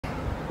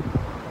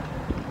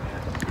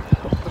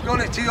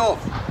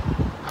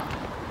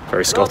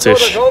Very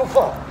Scottish.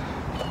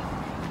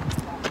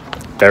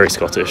 Very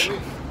Scottish.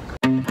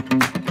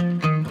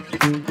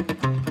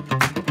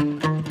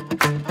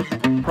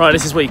 Right,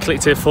 this is what you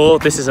clicked here for.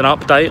 This is an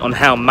update on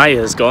how May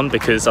has gone,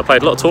 because I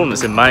played a lot of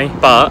tournaments in May,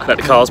 but let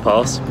the cars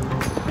pass.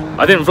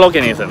 I didn't vlog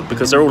any of them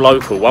because they're all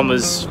local. One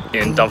was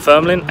in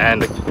Dunfermline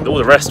and all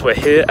the rest were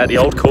here at the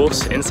old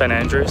course in St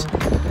Andrews.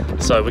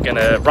 So we're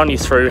gonna run you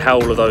through how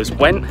all of those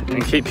went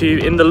and keep you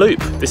in the loop.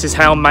 This is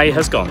how May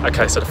has gone.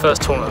 Okay, so the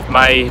first tournament of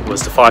May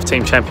was the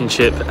 5-team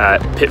championship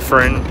at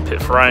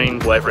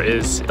Pitferain, whatever it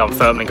is,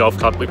 Dunfermline Golf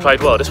Club. We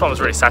played well. This one was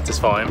really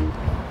satisfying,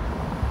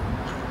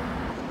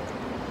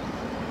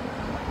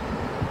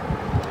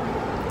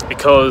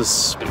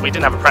 because we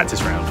didn't have a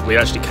practice round. We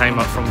actually came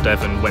up from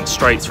Devon, went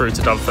straight through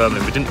to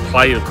Dunfermline. We didn't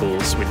play the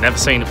course, we'd never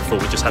seen it before,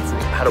 we just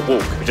had a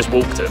walk. We just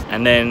walked it.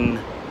 And then,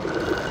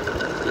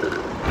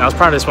 I was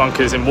proud of this one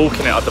because in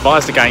walking it, I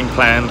devised a game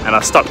plan and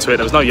I stuck to it.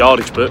 There was no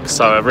yardage book,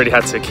 so I really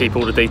had to keep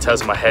all the details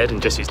in my head and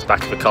just use the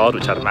back of a card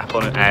which had a map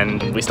on it.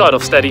 And we started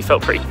off steady,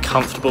 felt pretty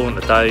comfortable in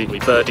the day.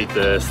 We birdied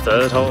the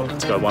 3rd hole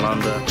to go 1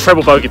 under.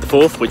 Treble bogeyed the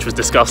 4th, which was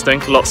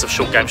disgusting. Lots of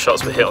short game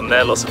shots were hit on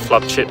there, lots of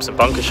flub chips and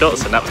bunker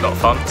shots, and that was not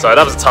fun. So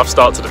that was a tough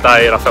start to the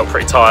day and I felt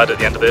pretty tired at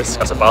the end of this.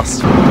 That's a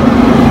bus.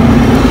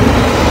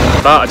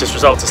 But I just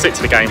resolved to stick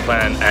to the game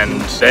plan,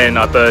 and then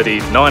I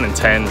birdied 9 and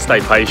 10,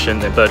 stayed patient,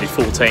 then birdied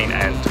 14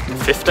 and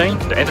 15.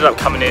 It ended up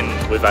coming in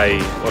with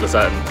a, what does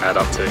that add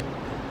up to?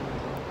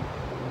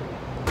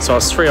 So I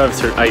was 3 over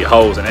through 8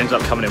 holes and ended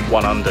up coming in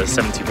 1 under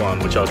 71,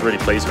 which I was really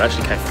pleased with. I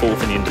actually came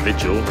 4th in the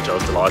individual, which I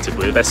was delighted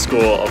with. Best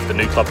score of the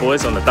new club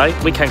boys on the day.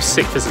 We came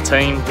 6th as a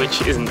team,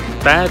 which isn't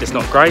bad, it's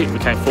not great. We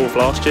came 4th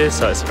last year,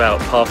 so it's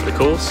about half of the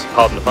course,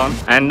 pardon the pun.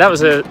 And that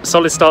was a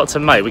solid start to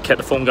May. We kept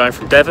the form going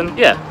from Devon.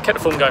 Yeah, kept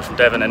the form going from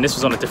Devon, and this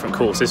was on a different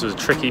course. This was a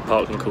tricky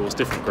parkland course,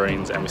 different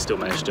greens, and we still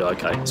managed to do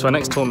okay. So our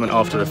next tournament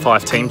after the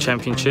 5-team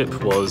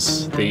championship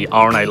was the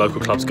RNA Local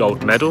Club's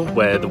Gold Medal,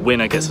 where the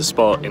winner gets a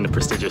spot in the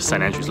prestigious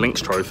St Andrews Links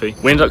Trophy.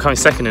 We ended up coming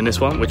 2nd in this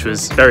one, which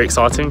was very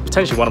exciting,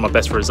 potentially one of my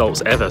best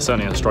results ever,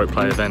 certainly on a stroke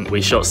play event.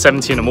 We shot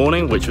 70 in the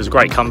morning, which was a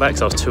great comeback,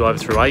 so I was 2 over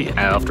through 8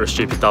 after a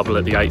stupid double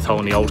at the 8th hole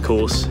in the old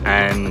course,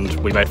 and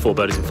we made 4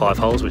 birdies in 5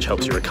 holes, which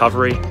helps your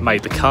recovery.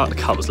 Made the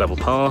cut was level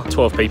par.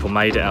 12 people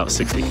made it out of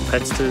 60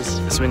 competitors.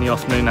 So in the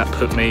afternoon, that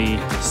put me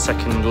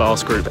 2nd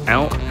last group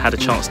out, had a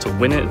chance to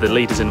win it. The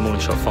leaders in the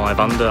morning shot 5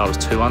 under, I was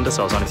 2 under,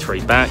 so I was only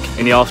 3 back.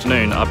 In the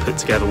afternoon, I put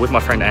together, with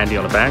my friend Andy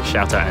on a bag,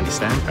 shout out Andy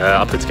Stan,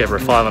 I put together a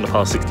 5 under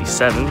par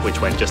 67,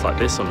 which went just like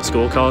this on the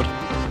scorecard,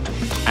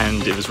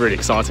 and it was really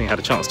exciting. I had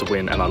a chance to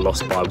win and I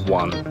lost by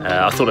 1.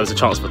 I thought there was a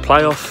chance for a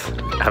playoff,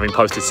 having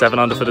posted 7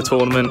 under for the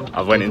tournament.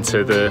 I went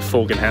into the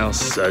Forgan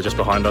house just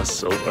behind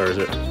us, or where is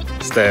it?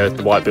 It's there,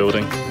 the white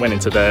building. Went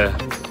into there,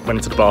 went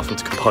into the bathroom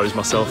to compose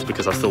myself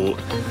because I thought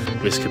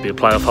this could be a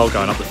playoff hole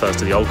going up the 1st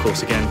to the old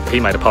course again. He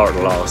made a par at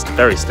the last,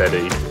 very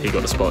steady. He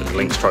got the spot in the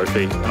Links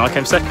Trophy and I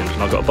came 2nd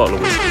and I got a bottle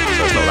of whiskey,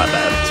 so it's not that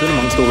bad. So in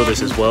amongst all of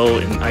this as well,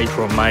 in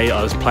April and May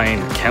I was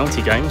playing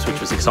county games, which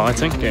was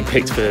exciting. Getting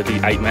picked for the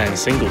 8-man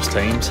singles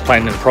teams,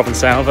 playing in the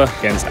Province Alva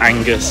against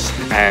Angus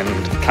and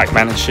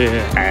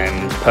Clackmannanshire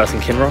and Perth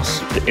and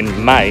Kinross.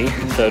 In May,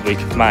 3rd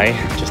week of May,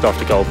 just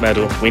after gold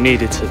medal, we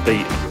needed to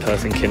beat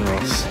Perth and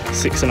Kinross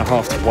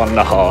 6.5 to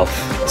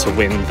 1.5 to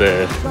win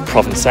the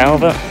Province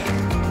Alva.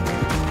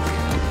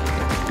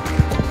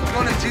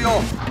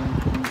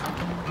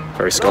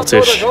 Very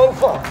Scottish.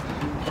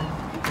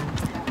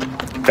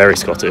 Very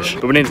Scottish.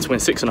 But we needed to win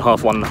 6.5,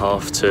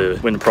 1.5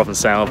 to win the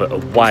Province Alva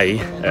away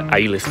at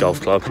Ayliffe Golf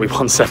Club. We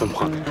won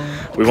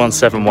 7-1. We won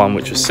 7-1,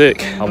 which was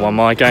sick. I won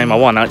my game. I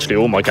won actually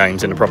all my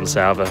games in the Province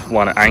Alva.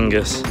 One at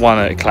Angus, one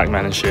at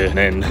Clackmannanshire, and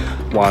then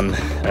one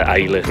at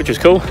Ayliffe, which was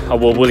cool. I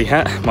wore a woolly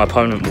hat. My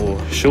opponent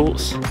wore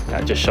shorts.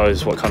 That just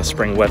shows what kind of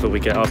spring weather we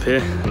get up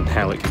here and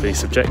how it can be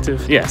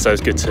subjective. Yeah, so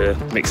it's good to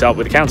mix up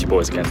with the county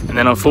boys again. And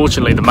then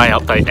unfortunately the May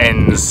update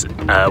ends,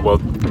 well,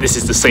 this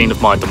is the scene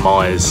of my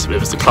demise. It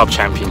was the club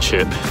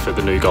championship for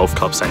the new golf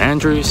club St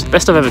Andrews.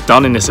 Best I've ever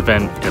done in this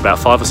event, in about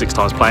 5 or 6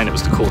 times playing, it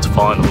was the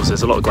quarterfinals.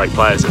 There's a lot of great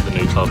players at the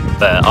new club.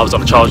 I was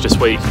on a charge this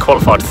week,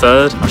 qualified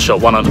 3rd. I shot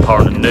 1 under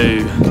par on the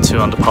new, 2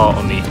 under par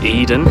on the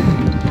Eden.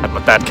 Had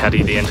my dad caddy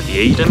at the end of the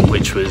Eden,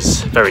 which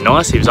was very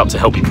nice. He was up to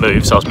help me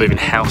move, so I was moving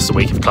house the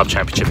week of the club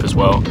championship as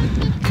well.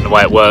 And the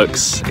way it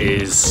works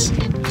is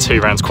 2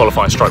 rounds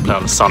qualifying stroke play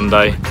on a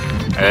Sunday,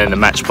 and then the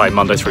match play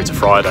Monday through to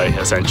Friday,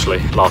 essentially.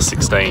 Last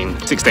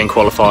 16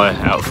 qualify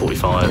out of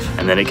 45,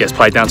 and then it gets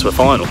played down to a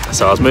final.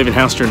 So I was moving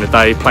house during the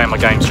day, playing my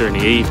games during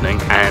the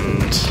evening,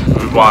 and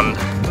we won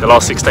the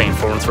last 16,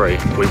 4 and 3.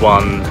 We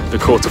won the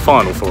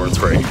quarter-final, 4 and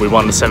 3. We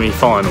won the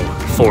semi-final,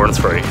 4 and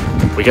 3.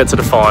 We get to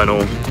the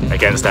final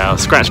against our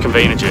scratch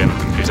convener Jim,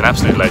 who's an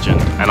absolute legend,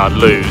 and I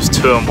lose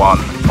 2 and 1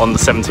 on the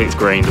 17th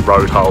green, the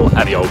road hole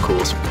at the old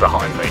course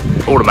behind me.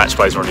 All the match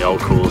plays are on the old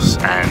course,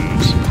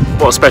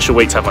 and what a special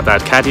week to have my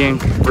dad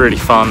caddying. Really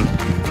fun.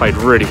 played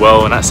really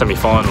well in that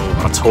semi-final.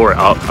 I tore it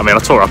up. I mean, I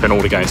tore it up in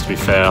all the games, to be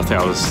fair. I think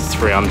I was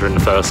 3 under in the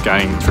first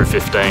game through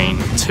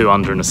 15, 2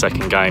 under in the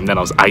second game, then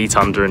I was 8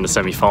 under in the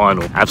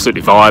semi-final.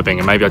 Absolutely vibing,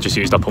 and maybe I just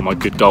used up all my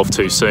good golf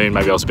too soon.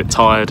 Maybe I was a bit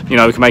tired. You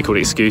know, we can make all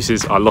the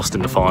excuses. I lost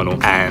in the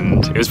final,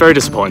 and it was very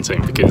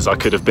disappointing because I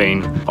could have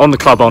been on the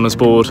club honours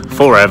board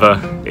forever,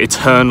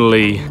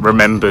 eternally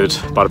remembered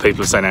by the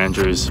people of St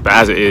Andrews. But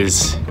as it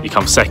is, you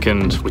come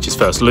second, which is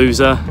first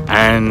loser,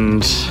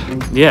 and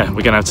yeah,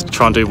 we're gonna have to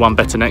try and do one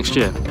better next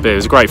year. But it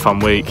was a great fun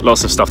week,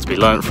 lots of stuff to be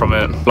learnt from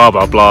it, blah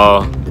blah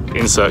blah,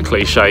 insert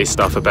cliche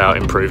stuff about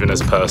improving as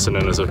a person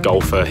and as a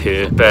golfer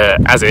here.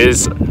 But as it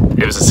is,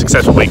 it was a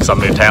successful week because I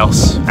moved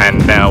house,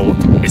 and now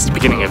it's the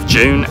beginning of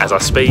June as I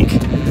speak,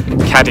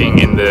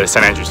 caddying in the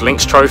St Andrews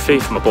Links Trophy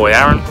for my boy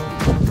Aaron,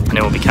 and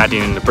then we'll be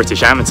caddying in the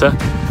British Amateur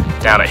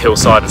down at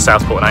Hillside and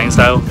Southport and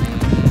Ainsdale.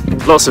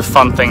 Lots of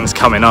fun things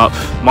coming up.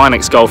 My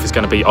next golf is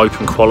going to be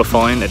open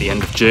qualifying at the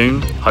end of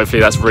June. Hopefully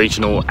that's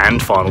regional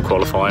and final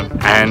qualifying,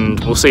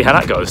 and we'll see how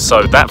that goes.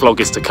 So that vlog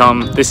is to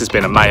come. This has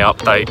been a May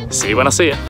update. See you when I see you.